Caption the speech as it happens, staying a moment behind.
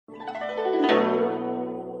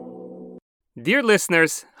Dear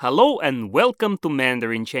listeners, hello and welcome to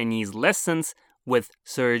Mandarin Chinese Lessons with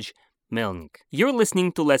Serge Melnik. You're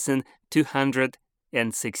listening to lesson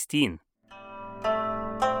 216.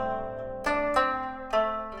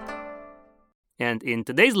 And in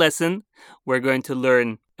today's lesson, we're going to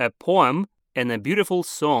learn a poem and a beautiful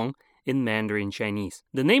song in Mandarin Chinese.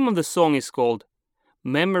 The name of the song is called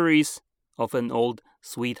Memories of an Old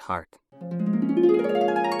Sweetheart.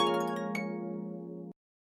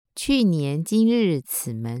 去年今日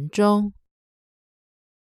此门中，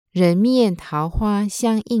人面桃花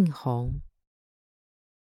相映红。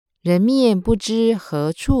人面不知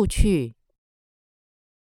何处去，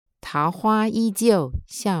桃花依旧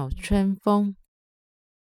笑春风。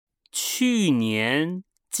去年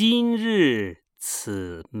今日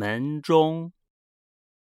此门中，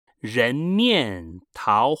人面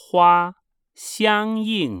桃花相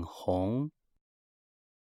映红。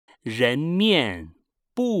人面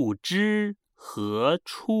不知何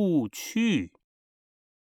处去，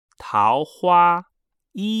桃花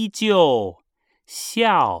依旧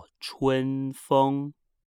笑春风。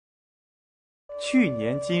去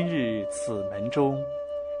年今日此门中，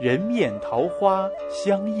人面桃花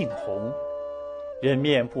相映红。人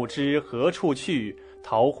面不知何处去，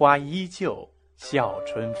桃花依旧笑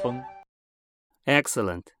春风。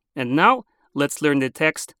 Excellent. And now let's learn the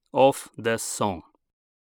text of the song.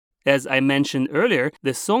 As I mentioned earlier,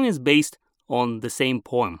 the song is based on the same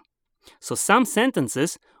poem. So some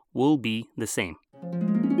sentences will be the same.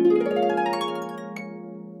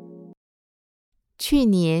 去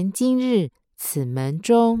年今日此门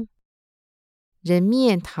中，人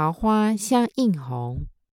面桃花相映红。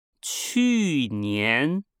去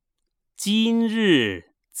年今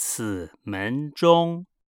日此门中，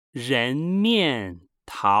人面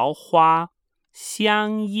桃花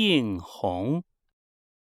相映红。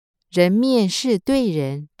人面是对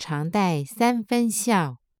人常带三分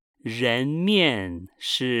笑，人面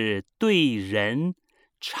是对人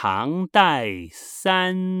常带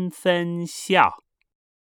三分笑。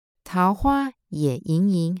桃花也盈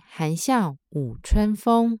盈含笑舞春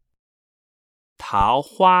风。桃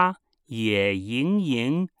花也盈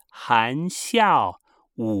盈含笑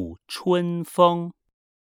舞春风。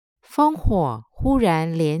烽火忽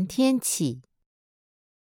然连天起，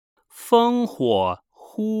烽火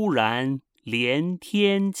忽然连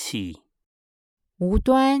天起，无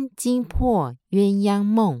端惊破鸳鸯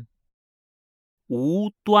梦。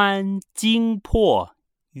无端惊破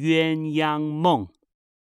鸳鸯梦。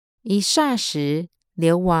一霎时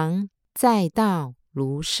流亡再到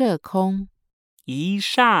庐舍空。一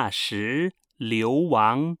霎时流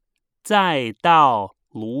亡再到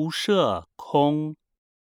庐舍空。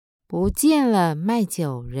不见了卖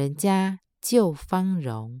酒人家旧芳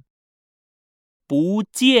容。不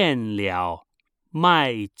见了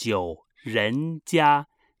卖酒人家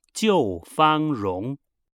旧芳容。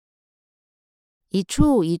一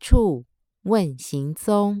处一处问行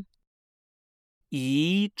踪。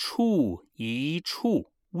一处一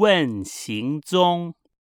处问行踪。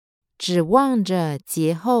只望着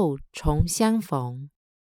节后重相逢。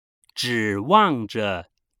指望着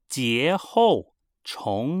节后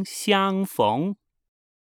重相逢。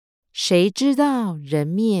谁知道人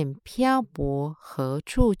面漂泊何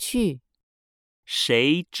处去？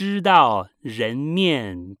谁知道人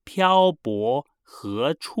面漂泊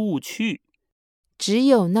何处去？只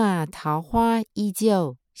有那桃花依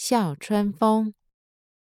旧笑春风。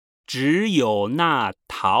只有那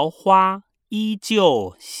桃花依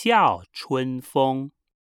旧笑春风。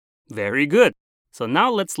Very good. So now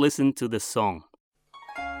let's listen to the song.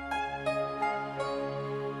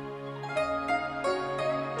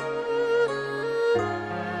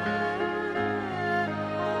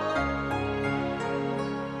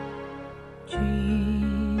 去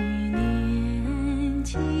年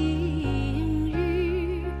今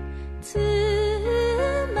日此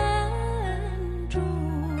门中，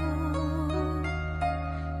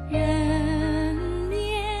人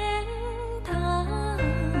面桃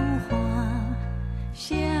花相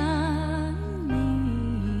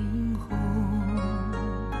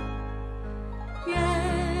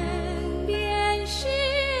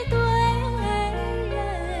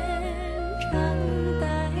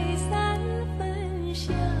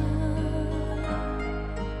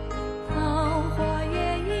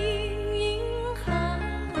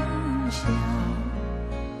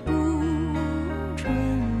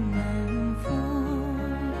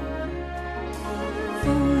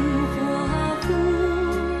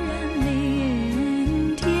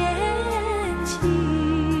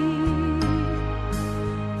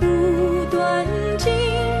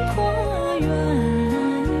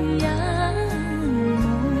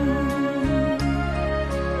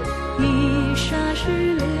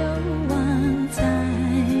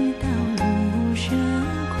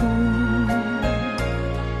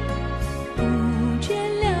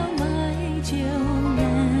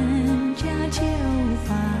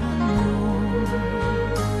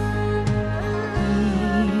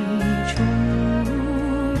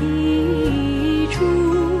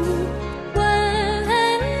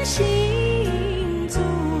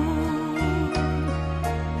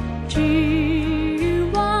只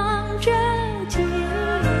望着街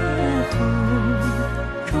后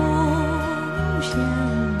钟响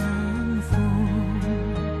南风，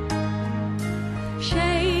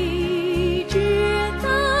谁知道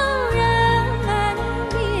人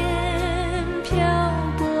面漂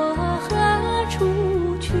泊何处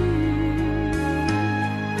去？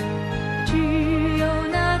只有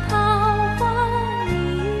那桃花依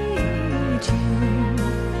旧，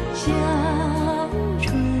笑春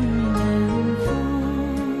风。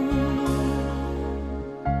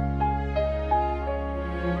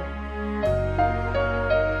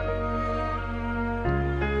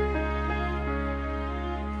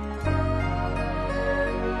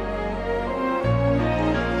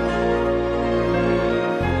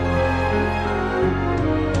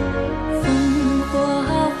烽火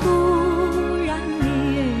忽然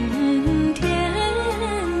连天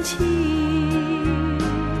起，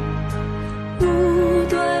无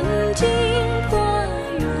端惊破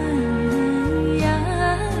鸳鸯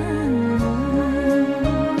梦。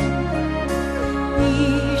泥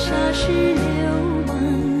沙石流亡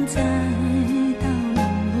在道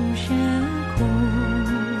路深空，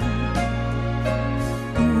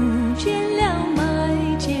不见了买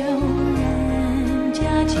酒人家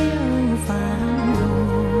就繁荣。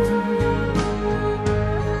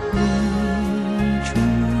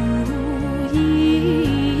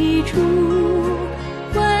一处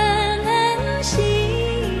问行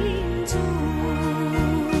踪，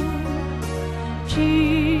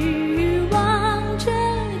只望着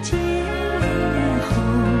街后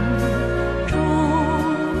钟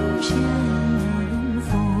响风。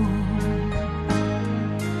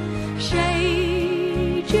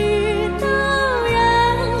谁知道人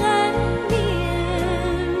面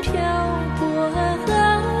漂泊何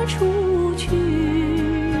处去？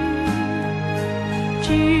只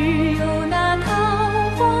有那桃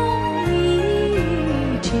花依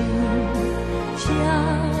旧，笑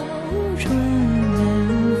春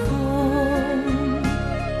风，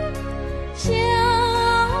笑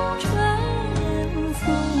春风。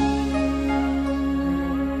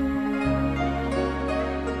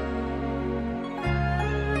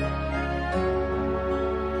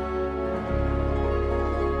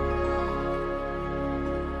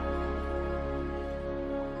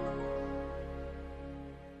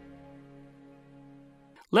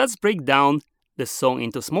Let's break down the song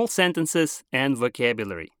into small sentences and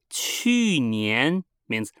vocabulary. 去年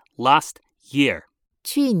means last year.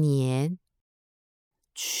 去年，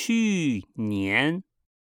去年。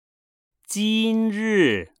今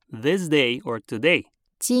日 this day or today.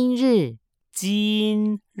 今日，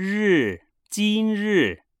今日，今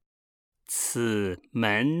日。此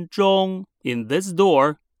门中 in this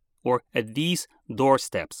door or at these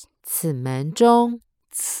doorsteps. 此门中，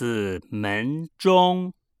此门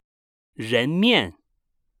中。人面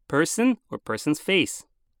person or person's face.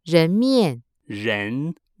 人面，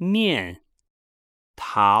人面。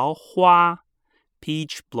桃花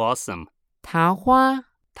peach blossom. 桃花，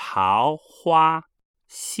桃花。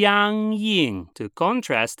相应 to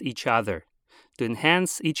contrast each other, to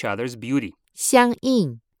enhance each other's beauty. 相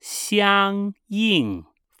应，相应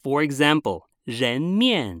For example, 人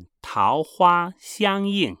面桃花相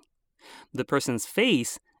应. The person's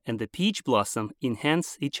face and the peach blossom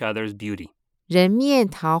enhance each other's beauty. 人面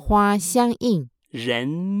桃花相应，人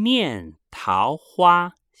面桃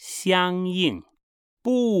花相应。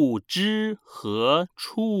不知何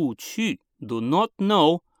处去 Do not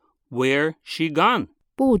know where she gone.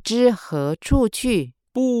 不知何处去，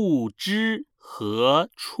不知何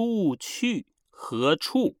处去。何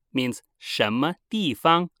处 means 什么地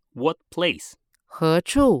方 What place. 何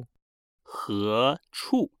处，何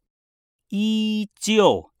处。依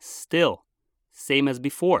旧 still. Same as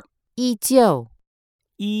before. 依旧，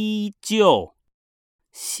依旧。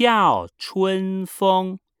笑春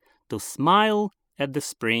风 To smile at the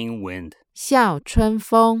spring wind. 笑春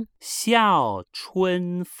风，笑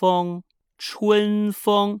春风。春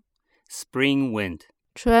风 Spring wind.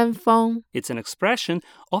 春风， It's an expression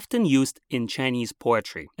often used in Chinese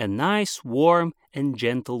poetry. A nice, warm, and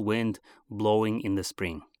gentle wind blowing in the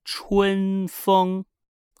spring. 春风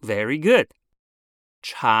Very good.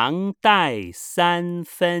 常带三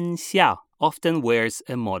分笑 Often wears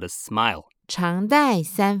a modest smile. 常带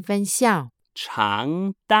三分笑，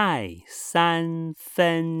常带三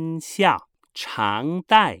分笑。常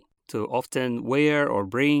带 to often wear or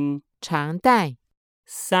bring. 常带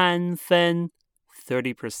三分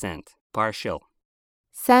 30%. Partial.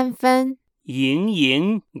 三分，盈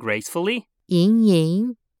盈 gracefully. 盈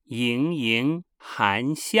盈，盈盈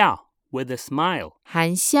含笑 with a smile.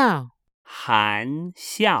 含笑，含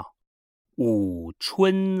笑。舞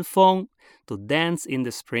春风 to dance in the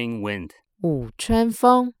spring wind. 舞春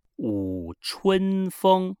风，舞春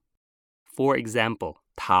风 For example,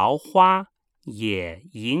 桃花也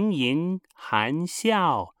盈盈含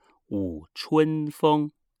笑舞春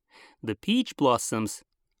风 The peach blossoms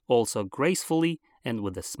also gracefully and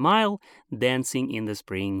with a smile dancing in the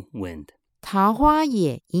spring wind. 桃花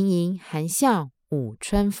也盈盈含笑舞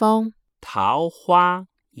春风。桃花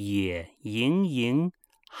也盈盈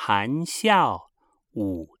含笑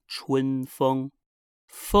舞春风。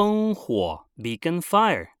烽火 beacon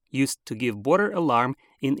fire used to give border alarm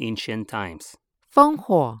in ancient times. 烽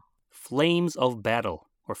火， Flames of battle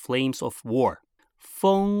or flames of war.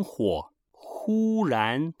 烽火忽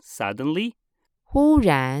然 suddenly. 忽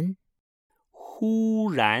然，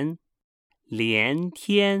忽然连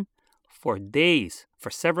天 for days,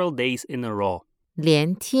 for several days in a row.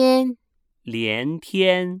 连天，连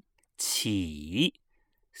天起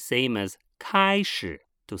same as 开始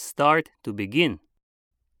to start, to begin.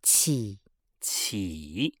 起，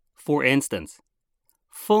起 For instance,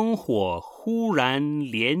 烽火忽然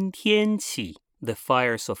连天起 The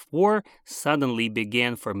fires of war suddenly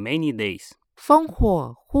began for many days. 烽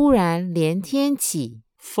火忽然连天起，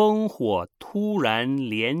烽火突然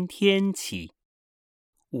连天起。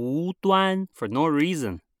无端 for no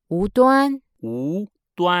reason. 无端，无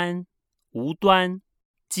端无端。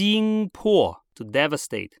惊破 to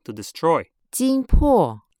devastate, to destroy. 惊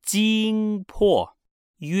破，惊破。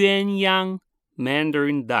鸳鸯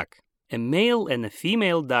Mandarin duck. A male and a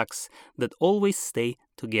female ducks that always stay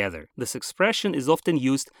together. This expression is often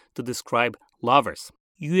used to describe lovers.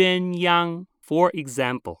 鸳鸯 For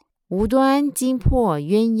example, 无端惊破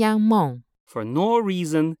鸳鸯梦， for no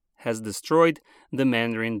reason has destroyed the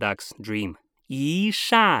Mandarin duck's dream. 一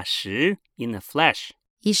霎时 in a flash.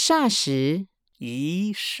 一霎时，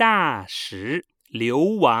一霎时流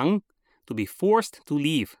亡 to be forced to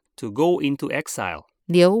leave, to go into exile.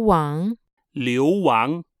 流亡，流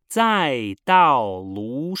亡再到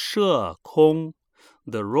庐舍空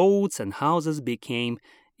The roads and houses became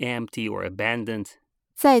empty or abandoned.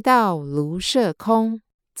 再到庐舍空，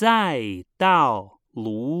再到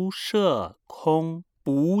庐舍空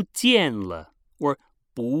不见了 or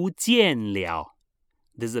不见了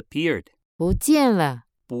disappeared. 不见了，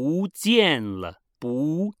不见了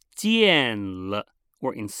不见了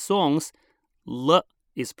or in songs, l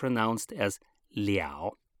is pronounced as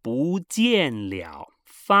了不见了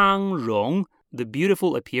芳容 the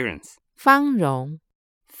beautiful appearance. 芳容，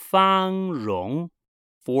芳容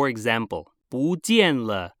For example, 不见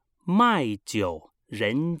了卖酒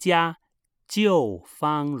人家旧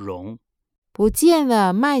芳容。不见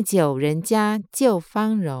了卖酒人家旧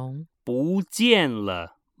芳容，不见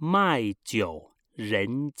了卖酒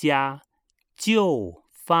人家旧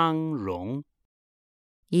芳容。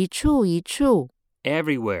一处一处，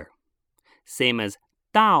 Everywhere. Same as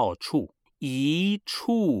到处。一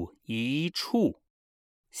处一处。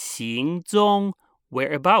行踪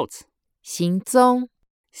whereabouts. 行踪，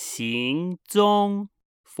行踪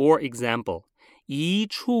For example, 一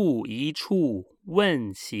处一处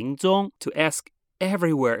问行踪 to ask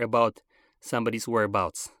everywhere about somebody's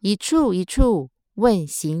whereabouts. 一处一处问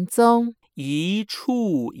行踪，一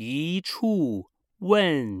处一处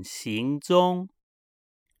问行踪。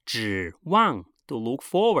指望 to look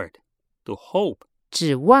forward, to hope.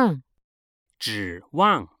 指望，指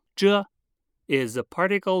望着 is a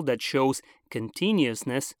particle that shows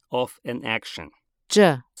continuousness of an action.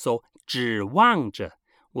 这， So 指望着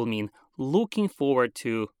will mean looking forward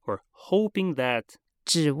to or hoping that.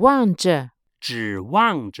 指望着，指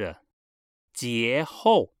望着节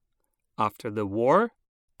后 after the war.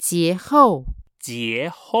 节后，节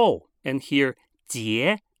后 and here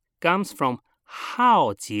节 comes from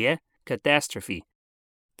浩劫 catastrophe.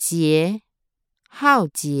 节，浩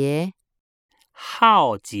劫，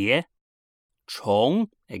浩劫重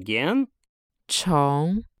again.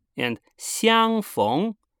 重， And 相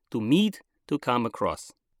逢 to meet, to come across.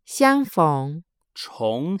 相逢，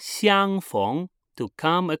重相逢 to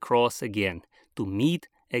come across again, to meet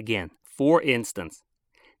again. For instance,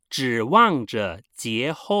 指望着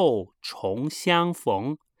节后重相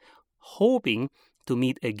逢 hoping to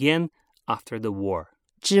meet again after the war.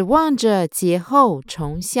 指望着节后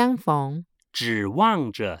重相逢，指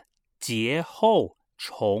望着节后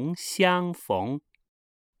重相逢。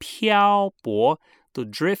漂泊 to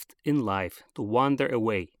drift in life, to wander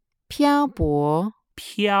away. 漂泊，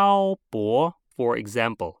漂泊 For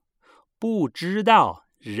example, 不知道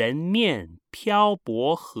人面漂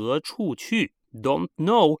泊何处去 Don't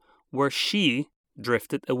know where she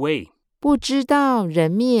drifted away. 不知道人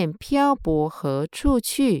面漂泊何处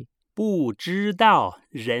去，不知道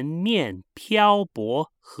人面漂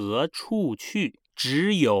泊何处去，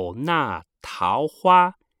只有那桃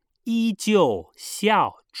花依旧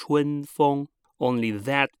笑春风。Only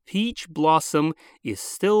that peach blossom is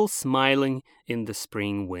still smiling in the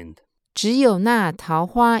spring wind. 只有那桃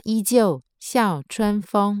花依旧笑春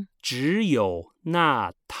风。只有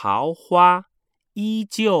那桃花依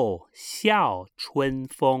旧笑春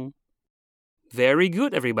风。Very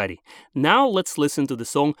good, everybody. Now let's listen to the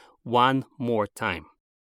song one more time.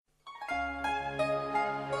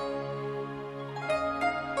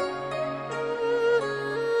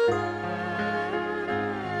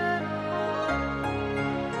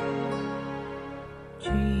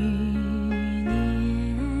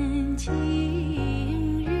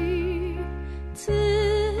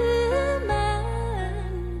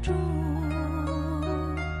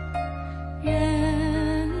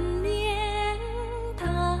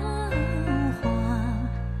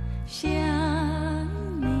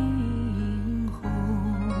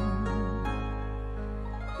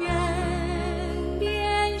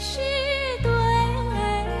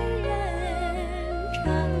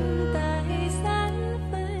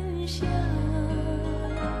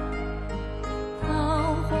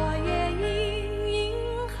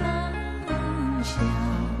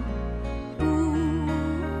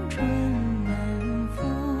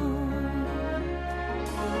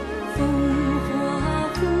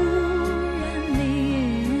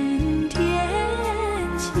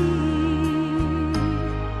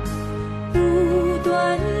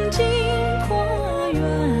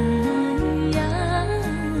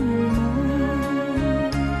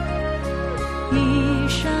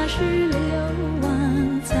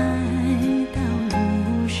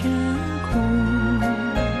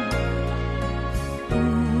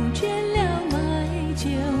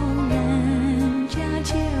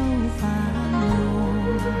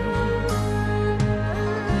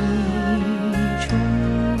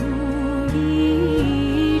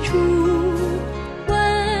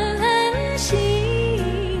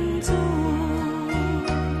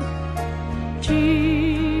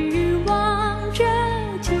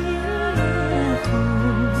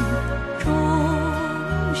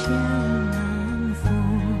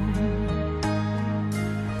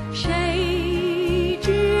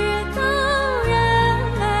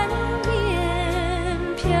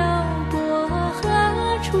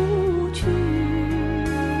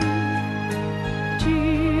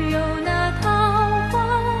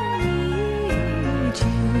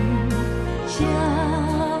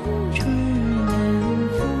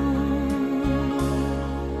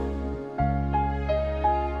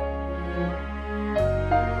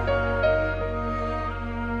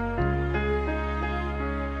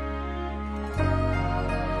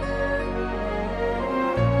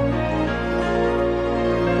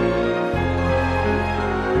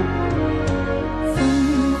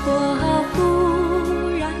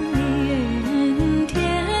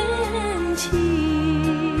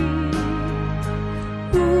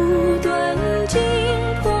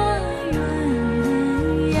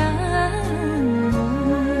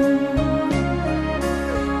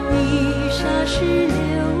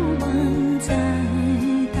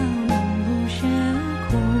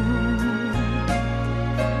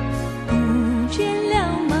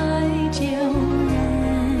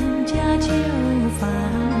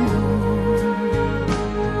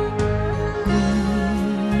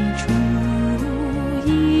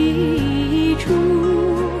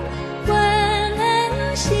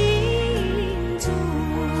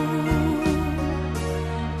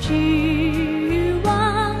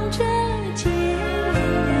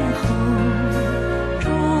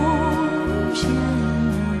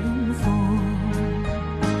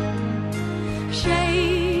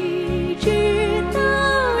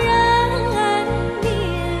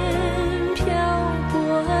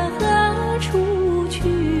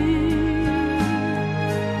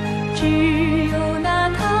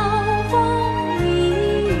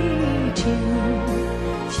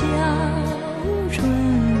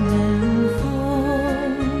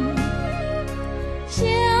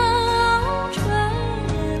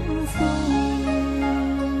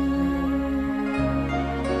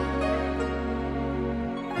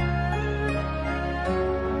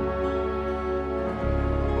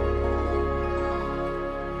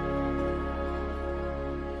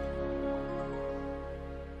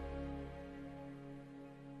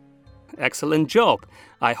 Excellent job!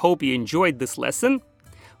 I hope you enjoyed this lesson.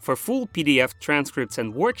 For full PDF transcripts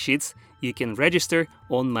and worksheets, you can register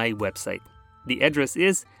on my website. The address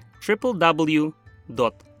is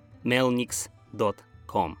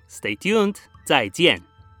www.melnix.com. Stay tuned. 再见.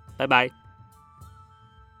 Bye bye.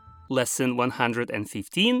 Lesson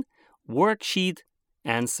 115, Worksheet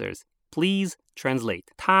Answers. Please translate.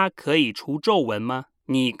 它可以除皱纹吗？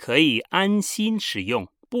你可以安心使用，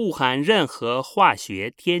不含任何化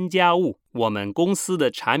学添加物。我们公司的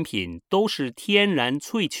产品都是天然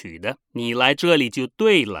萃取的，你来这里就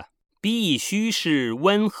对了。必须是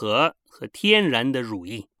温和和天然的乳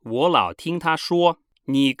液。我老听他说，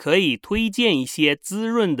你可以推荐一些滋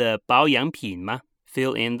润的保养品吗？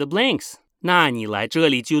 Fill in the blanks. 那你来这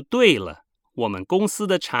里就对了。我们公司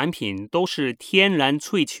的产品都是天然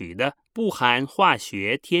萃取的，不含化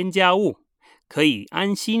学添加物，可以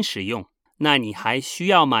安心使用。那你还需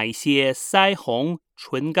要买一些腮红、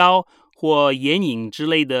唇膏或眼影之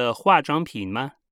类的化妆品吗？